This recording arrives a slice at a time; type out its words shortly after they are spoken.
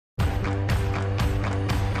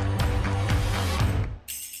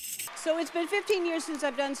So it's been 15 years since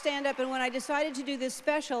I've done stand-up, and when I decided to do this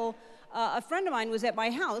special, a friend of mine was at my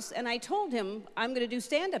house, and I told him, I'm going to do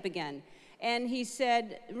stand-up again. And he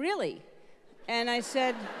said, really? And I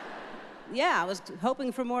said, yeah, I was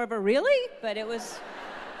hoping for more of a really, but it was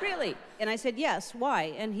really. And I said, yes,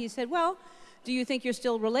 why? And he said, well, do you think you're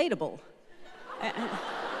still relatable?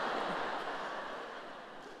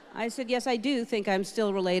 I said, yes, I do think I'm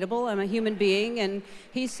still relatable. I'm a human being. And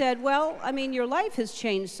he said, well, I mean, your life has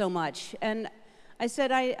changed so much. And I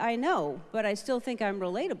said, I know, but I still think I'm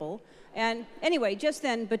relatable. And anyway, just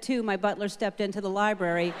then, Batu, my butler, stepped into the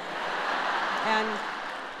library. And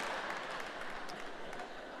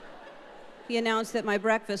he announced that my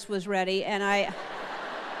breakfast was ready. And I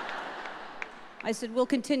said, we'll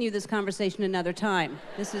continue this conversation another time.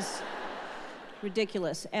 This is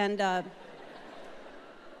ridiculous. And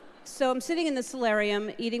so I'm sitting in the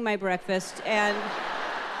solarium eating my breakfast, and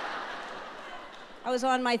I was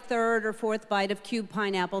on my third or fourth bite of cube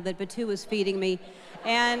pineapple that Batu was feeding me.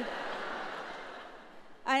 And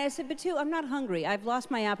I said, Batu, I'm not hungry. I've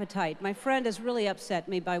lost my appetite. My friend has really upset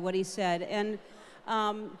me by what he said. And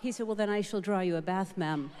he said, well, then I shall draw you a bath,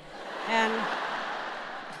 ma'am. And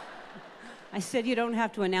I said, you don't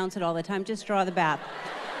have to announce it all the time. Just draw the bath.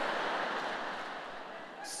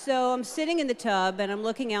 So I'm sitting in the tub, and I'm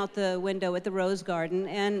looking out the window at the rose garden,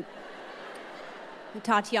 and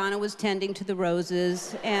Tatiana was tending to the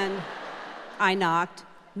roses, and I knocked,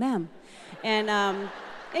 ma'am. And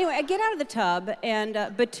anyway, I get out of the tub, and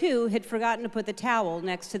Batu had forgotten to put the towel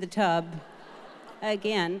next to the tub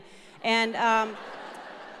again. And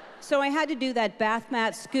so I had to do that bath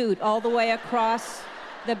mat scoot all the way across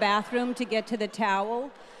the bathroom to get to the towel.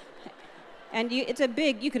 And it's a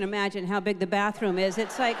big, you can imagine how big the bathroom is.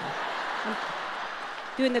 It's like I'm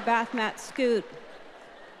doing the bath mat scoot.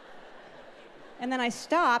 And then I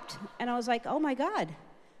stopped, and I was like, oh my God,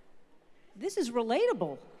 this is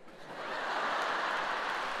relatable.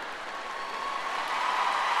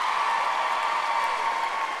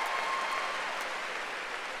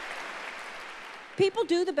 People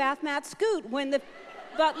do the bath mat scoot when the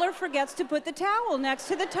butler forgets to put the towel next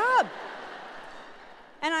to the tub.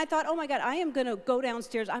 And I thought, oh my God, I am going to go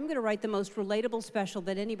downstairs. I'm going to write the most relatable special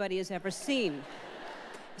that anybody has ever seen.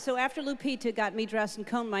 So after Lupita got me dressed and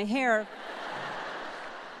combed my hair,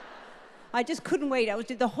 I just couldn't wait. I was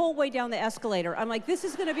the whole way down the escalator. I'm like, this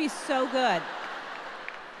is going to be so good.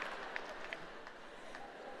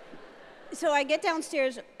 So I get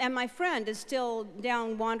downstairs, and my friend is still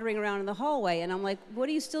down wandering around in the hallway. And I'm like, what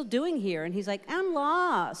are you still doing here? And he's like, I'm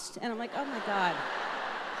lost. And I'm like, oh my God.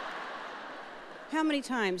 How many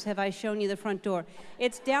times have I shown you the front door?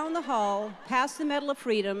 It's down the hall, past the Medal of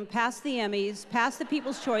Freedom, past the Emmys, past the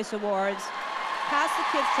People's Choice Awards, past the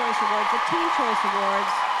Kids' Choice Awards, the Teen Choice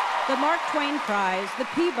Awards, the Mark Twain Prize, the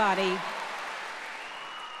Peabody.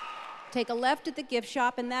 Take a left at the gift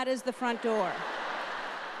shop, and that is the front door.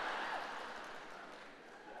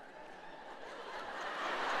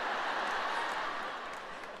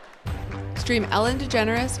 Stream Ellen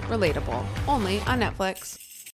DeGeneres Relatable, only on Netflix.